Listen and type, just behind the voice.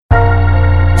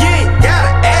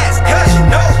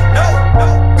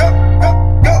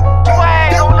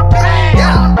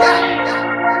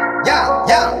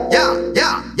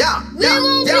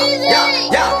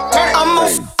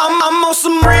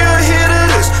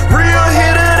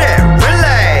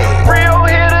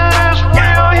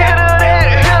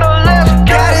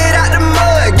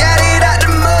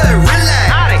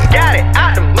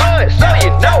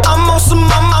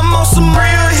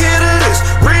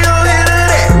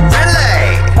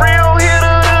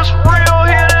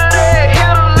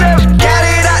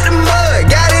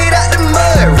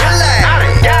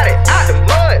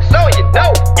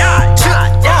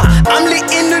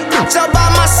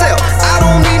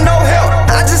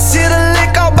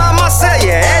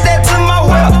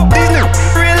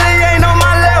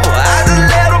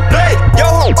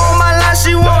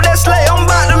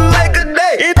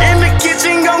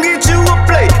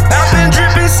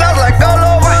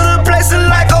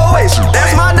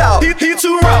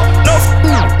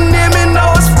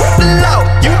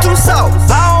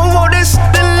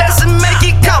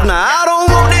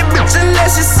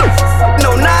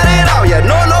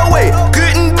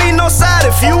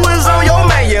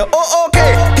yeah, oh,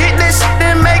 okay. Hit this shit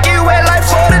and make it wet like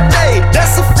for the day.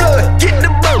 That's a flood, get the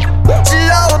boat. She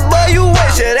all above you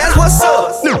wait, yeah, that's what's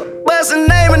up. Bust a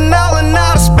name and all in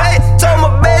outer space. Told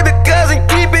my baby cousin,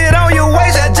 keep it on your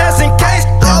waist, yeah, just in case.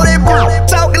 All that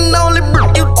talking only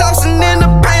you tossing in the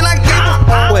pain like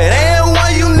well, they ain't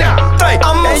one you know.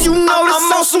 And you know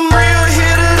I'm on some real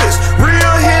hit of this,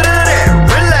 real hit of that,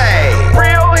 relay.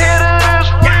 Real hit of this,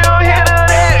 real hit of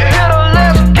that, hit or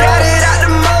less. Got it out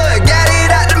the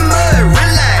mud,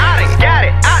 relay. I done got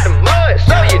it out the mud,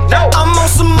 so you know. I'm on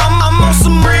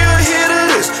some real hit of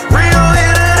this, real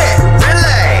hit of that,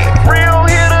 relay. Real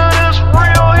hit of this,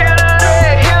 real hit of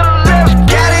that, hit or less.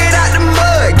 Got it out the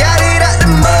mud,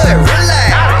 relay.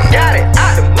 I done got it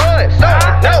out the mud, so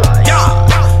you know.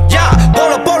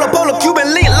 Pull up,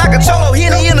 Cuban link like a cholo,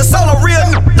 Henny in the solo, real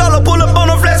dollar. Pull up on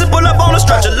the flex and pull up on the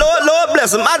stretcher. Lord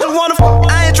bless him. I just wanna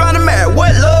I ain't tryna marry.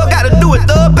 What love gotta do with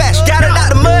thug bash? Got it out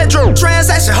the mud, drew.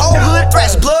 Transaction, whole hood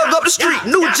thrash. Plug up the street.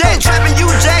 New jet, trapping you,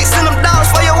 Jack. Send them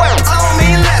dollars for your wear. I don't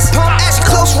mean less. Pump action,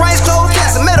 close range, close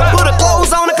gas. Met her, put her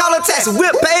clothes on and call her taxi.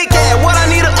 Whip paid cash. What I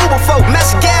need a Uber for?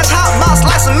 Match gas, hot box,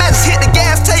 like some magic. Hit the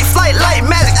gas, take flight, light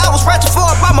magic. I was ratchet for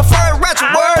by my first ratchet.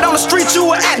 Word on the street, you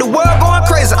were at the world going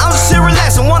crazy. I'm just here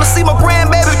relaxing. Wanna see my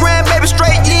grandbaby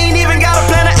straight. You ain't even got a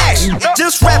plan of action.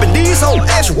 Just rapping these whole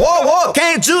action. Whoa.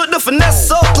 Can't judge the finesse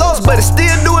so close, but it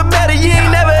still do it better. You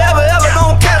ain't never ever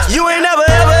gon' catch. You ain't never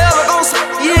ever gon'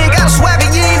 you ain't got a swagger.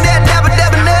 You ain't that dabba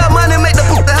nail money. Make the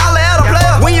poop to holler at a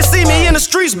player. When you see me in the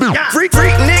streets, freak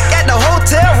Nick at the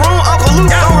hotel room. Uncle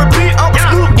Luke don't repeat. Uncle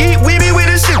Snoop geek. We be with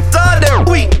this shit. Thought that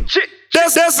we.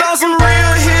 That's on some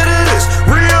real hit of this.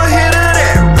 Real